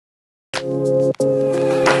Good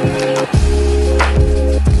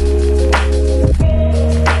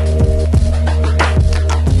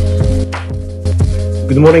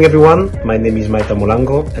morning everyone, my name is Maita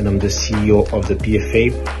Molango and I'm the CEO of the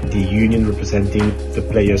PFA, the union representing the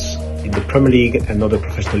players in the Premier League and other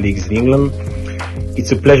professional leagues in England.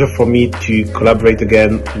 It's a pleasure for me to collaborate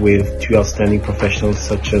again with two outstanding professionals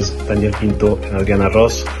such as Daniel Pinto and Adriana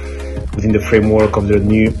Ross within the framework of their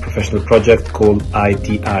new professional project called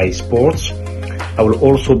ITI Sports. I will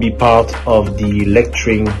also be part of the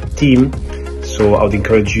lecturing team, so I would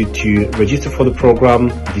encourage you to register for the program,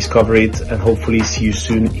 discover it, and hopefully see you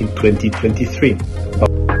soon in 2023.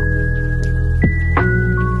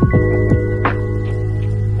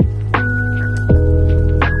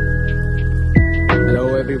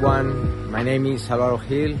 Hello everyone, my name is Álvaro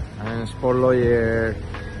Gil. I'm a sport lawyer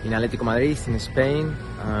in Atlético Madrid in Spain,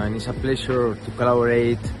 and it's a pleasure to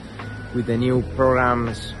collaborate with the new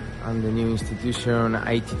programs and the new institution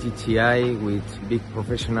ITTI with big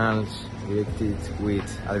professionals directed with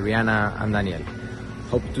Adriana and Daniel.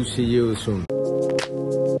 Hope to see you soon.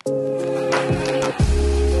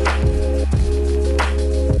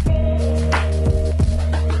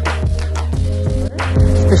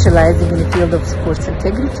 Specializing in the field of sports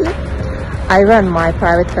integrity. I run my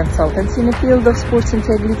private consultancy in the field of sports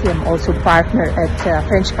integrity. I'm also partner at a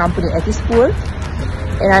French company Etisport.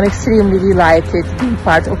 And I'm extremely delighted being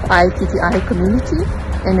part of ITTI community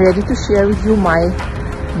and ready to share with you my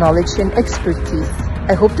knowledge and expertise.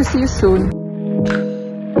 I hope to see you soon.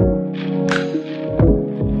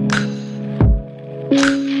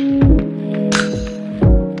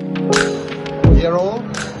 Dear all,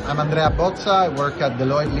 I'm Andrea Bozza. I work at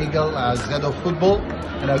Deloitte Legal as head of football,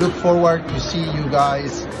 and I look forward to see you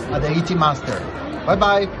guys at the IT Master. Bye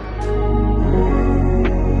bye.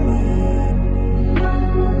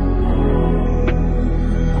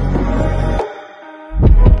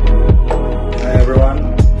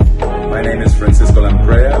 My name is Francisco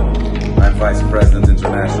Lampreda. I'm Vice President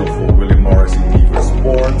International for William Morris Endeavor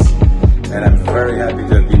Sports, and I'm very happy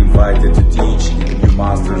to have been invited to teach in the new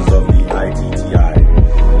Masters of the ITTI.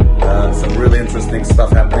 Some really interesting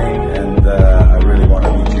stuff happening, and I really want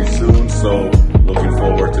to meet you soon, so looking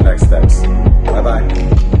forward to next steps. Bye-bye.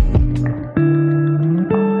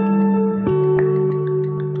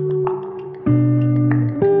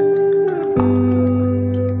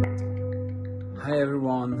 Hi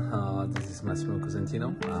everyone, this is Massimo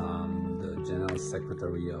Cosentino. I'm the General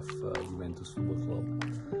Secretary of Juventus Football Club,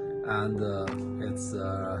 and it's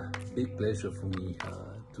a big pleasure for me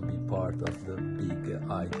to be part of the big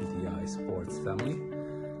ITTI Sports family,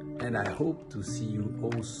 and I hope to see you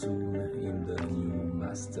all soon in the new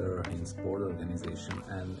Master in Sport Organization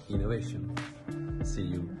and Innovation. See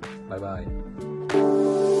you, bye bye.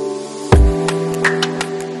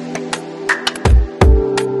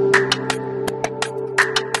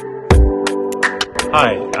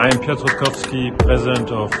 Hi, I'm Piotr Rutkowski,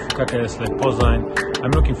 President of KKS Lech Poznań.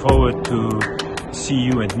 I'm looking forward to see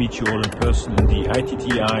you and meet you all in person in the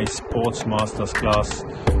ITTI Sports Masters class.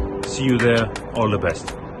 See you there, all the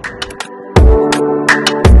best.